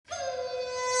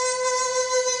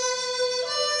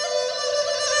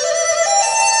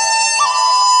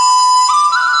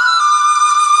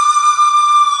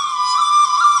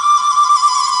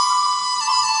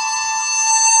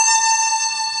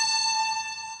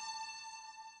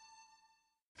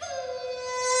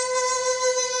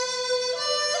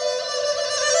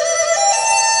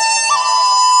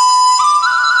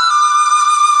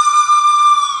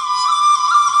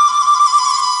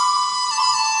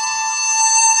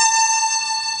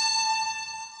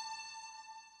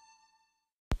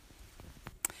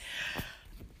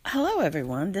Hello,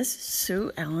 everyone. This is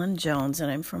Sue Ellen Jones, and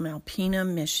I'm from Alpena,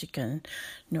 Michigan,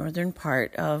 northern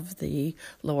part of the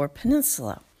Lower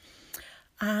Peninsula.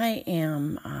 I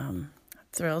am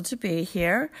thrilled to be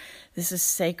here. This is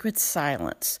Sacred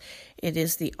Silence. It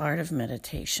is the art of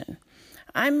meditation.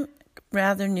 I'm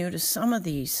rather new to some of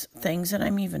these things that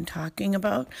I'm even talking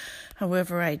about.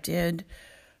 However, I did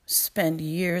spend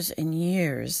years and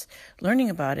years learning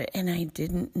about it, and I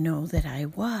didn't know that I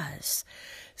was.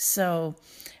 So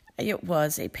it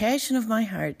was a passion of my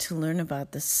heart to learn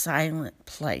about the silent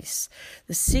place,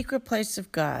 the secret place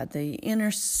of God, the inner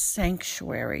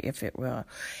sanctuary, if it will.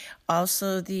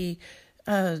 Also the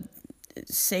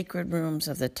sacred rooms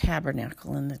of the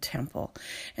tabernacle and the temple.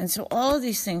 And so all of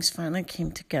these things finally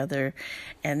came together,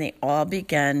 and they all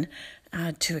began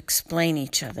to explain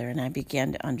each other, and I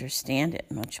began to understand it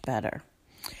much better.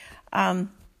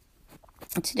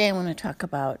 Today I want to talk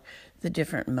about the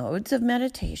different modes of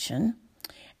meditation,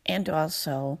 and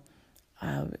also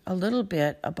a little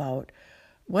bit about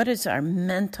what is our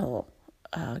mental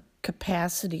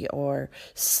capacity, or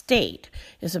state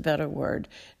is a better word,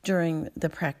 during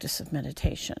the practice of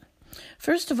meditation.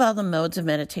 First of all, the modes of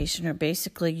meditation are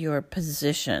basically your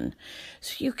position.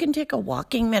 So you can take a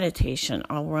walking meditation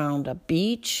around a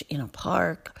beach, in a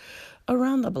park,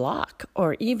 around the block,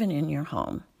 or even in your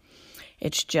home.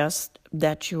 It's just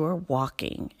that you are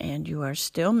walking and you are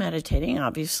still meditating.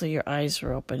 Obviously, your eyes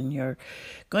are open. You're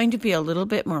going to be a little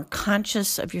bit more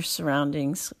conscious of your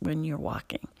surroundings when you're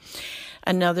walking.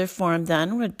 Another form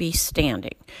then would be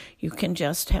standing. You can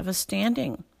just have a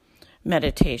standing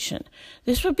meditation.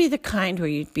 This would be the kind where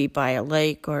you'd be by a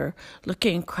lake or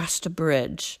looking across a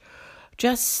bridge,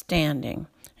 just standing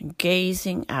and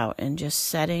gazing out and just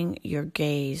setting your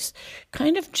gaze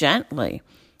kind of gently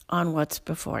on what's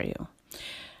before you.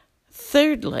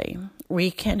 Thirdly,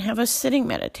 we can have a sitting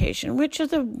meditation, which are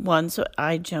the ones that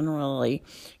I generally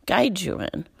guide you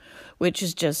in, which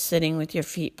is just sitting with your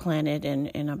feet planted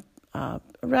in a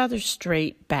rather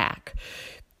straight back.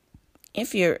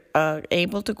 If you're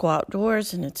able to go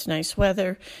outdoors and it's nice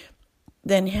weather,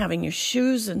 then having your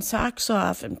shoes and socks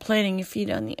off and planting your feet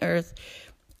on the earth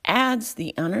adds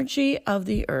the energy of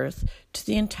the earth to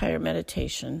the entire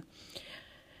meditation.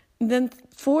 Then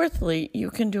fourthly,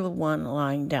 you can do one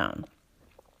lying down.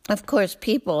 Of course,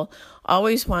 people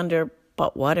always wonder,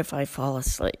 but what if I fall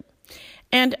asleep?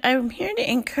 And I'm here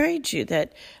to encourage you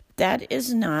that that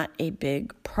is not a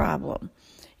big problem.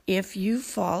 If you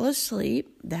fall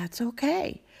asleep, that's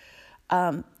okay.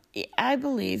 I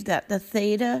believe that the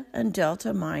theta and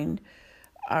delta mind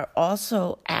are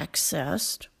also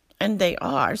accessed, and they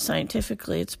are.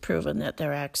 Scientifically, it's proven that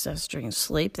they're accessed during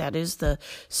sleep. That is the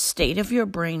state of your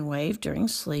brainwave during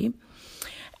sleep.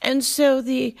 And so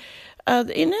the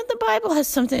Bible has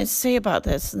something to say about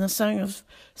this. In the Song of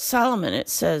Solomon, it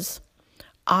says,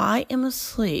 I am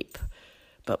asleep,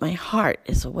 but my heart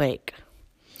is awake.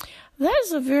 That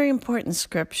is a very important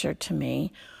scripture to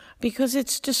me, because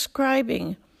it's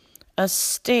describing a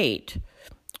state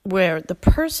where the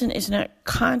person is not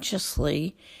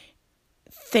consciously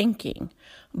thinking,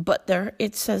 but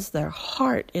it says their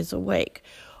heart is awake,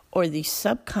 or the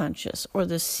subconscious, or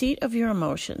the seat of your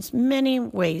emotions. Many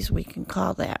ways we can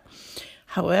call that.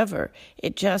 However,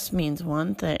 it just means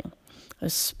one thing. The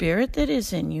spirit that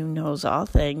is in you knows all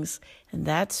things, and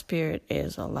that spirit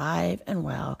is alive and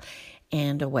well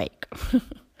and awake.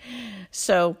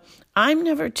 So I'm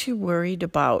never too worried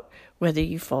about whether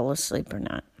you fall asleep or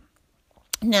not.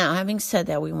 Now, having said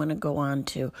that, we want to go on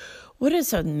to what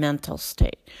is a mental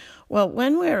state. Well,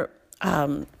 when we're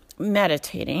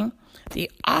meditating,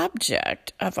 the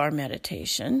object of our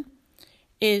meditation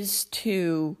is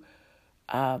to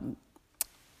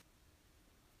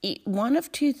eat one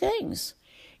of two things.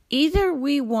 Either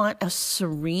we want a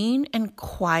serene and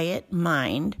quiet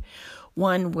mind,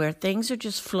 one where things are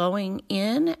just flowing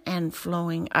in and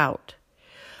flowing out.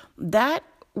 That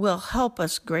will help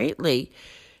us greatly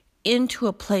into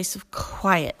a place of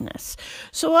quietness.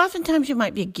 So oftentimes you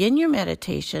might begin your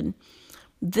meditation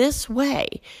this way,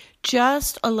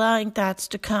 just allowing thoughts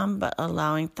to come, but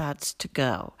allowing thoughts to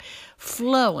go,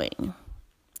 flowing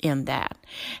in that.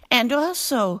 And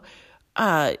also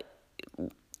as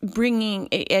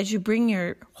you bring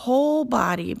your whole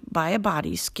body by a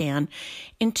body scan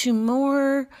into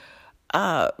more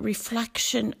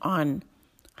reflection on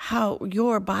how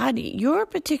your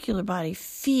particular body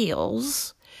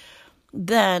feels,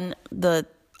 then the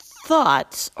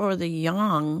thoughts, or the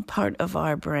yang part of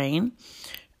our brain,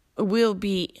 will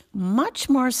be much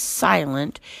more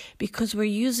silent, because we're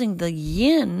using the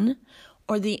yin,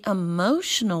 or the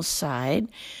emotional side,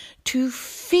 to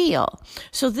feel.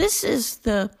 So this is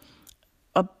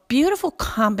beautiful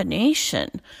combination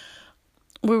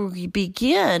where we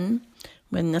begin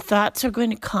when the thoughts are going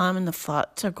to come and the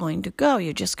thoughts are going to go.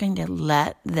 You're just going to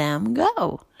let them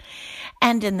go.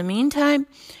 And in the meantime,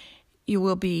 you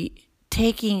will be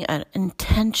taking an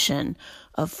intention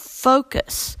of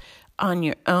focus on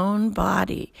your own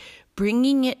body,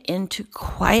 bringing it into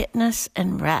quietness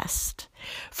and rest.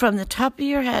 From the top of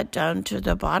your head down to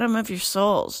the bottom of your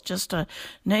soles, just a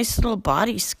nice little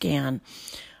body scan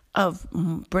of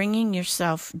bringing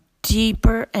yourself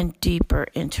deeper and deeper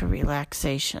into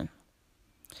relaxation.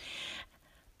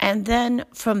 And then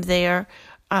from there,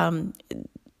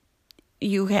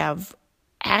 you have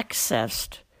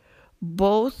accessed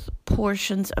both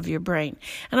portions of your brain.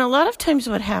 And a lot of times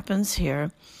what happens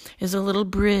here is a little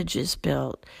bridge is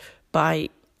built by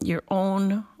your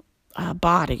own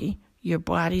body, your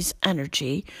body's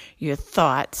energy, your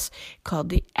thoughts, called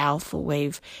the alpha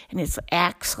wave. And it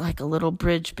acts like a little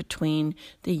bridge between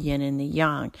the yin and the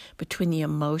yang, between the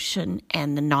emotion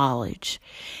and the knowledge.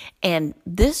 And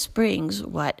this brings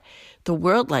what the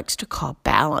world likes to call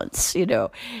balance,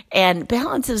 and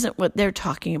balance isn't what they're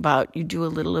talking about. You do a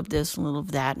little of this, a little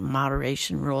of that,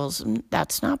 moderation rules, and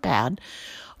that's not bad.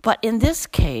 But in this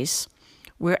case,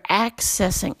 we're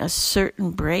accessing a certain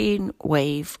brain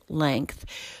wave length,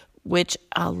 which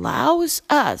allows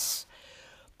us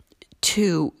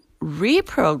to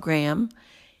reprogram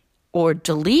or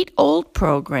delete old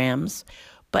programs,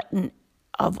 but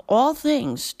of all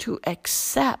things, to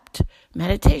accept.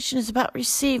 Meditation is about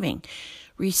receiving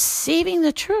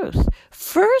the truth,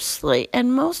 firstly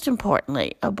and most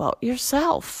importantly, about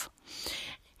yourself.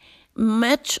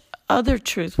 Much other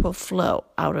truth will flow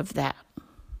out of that.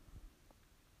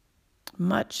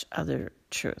 Much other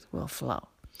truth will flow.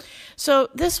 So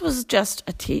this was just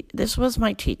this was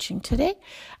my teaching today.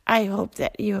 I hope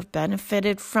that you have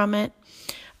benefited from it.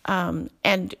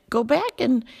 And go back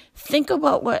and think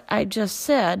about what I just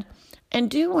said and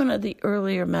do one of the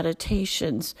earlier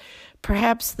meditations,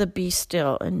 perhaps the Be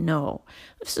Still and Know.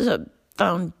 This is a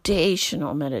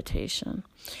foundational meditation.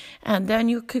 And then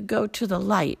you could go to the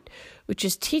light, which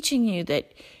is teaching you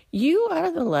that you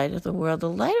are the light of the world. The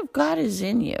light of God is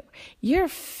in you. You're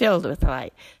filled with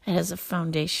light. It has a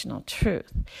foundational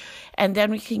truth. And then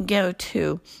we can go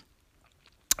to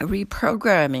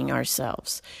reprogramming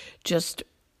ourselves, just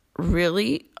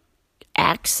really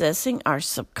accessing our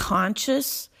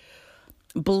subconscious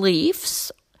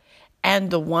beliefs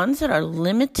and the ones that are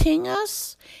limiting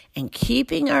us and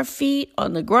keeping our feet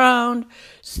on the ground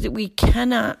so that we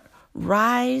cannot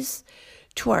rise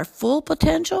to our full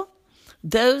potential.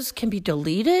 Those can be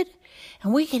deleted,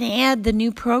 and we can add the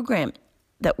new program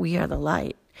that we are the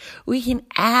light. We can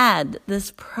add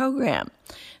this program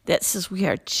that says we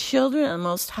are children of the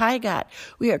Most High God.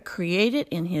 We are created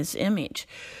in His image.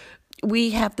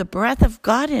 We have the breath of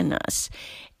God in us,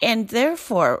 and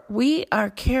therefore we are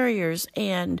carriers,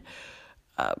 and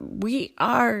we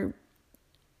are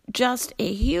just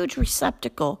a huge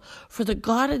receptacle for the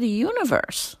God of the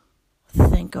universe.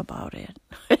 Think about it.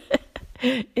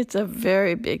 It's a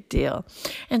very big deal.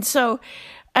 And so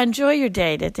enjoy your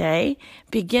day today.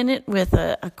 Begin it with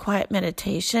a quiet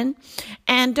meditation.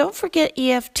 And don't forget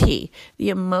EFT, the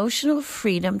Emotional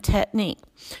Freedom Technique.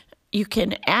 You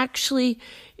can actually,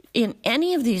 in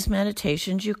any of these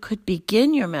meditations, you could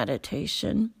begin your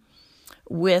meditation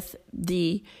with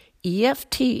the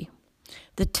EFT,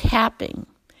 the tapping.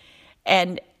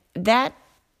 And that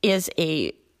is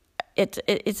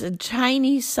it's a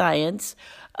Chinese science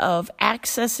of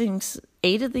accessing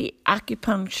 8 of the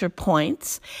acupuncture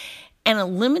points and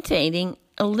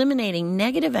eliminating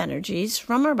negative energies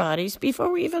from our bodies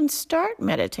before we even start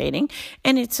meditating.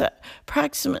 And it's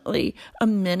approximately a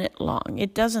minute long.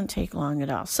 It doesn't take long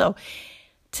at all. So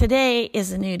today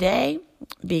is a new day.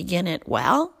 Begin it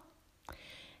well.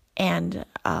 And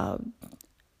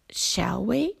shall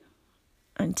we?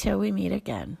 Until we meet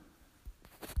again.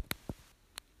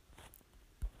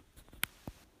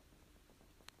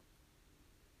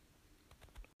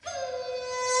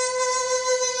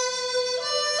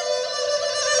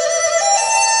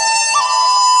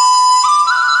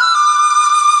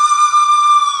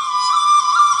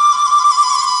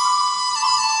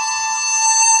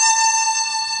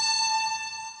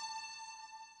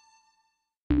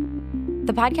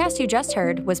 The podcast you just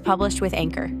heard was published with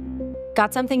Anchor.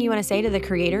 Got something you want to say to the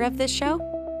creator of this show?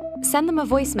 Send them a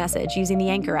voice message using the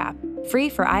Anchor app, free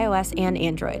for iOS and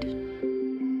Android.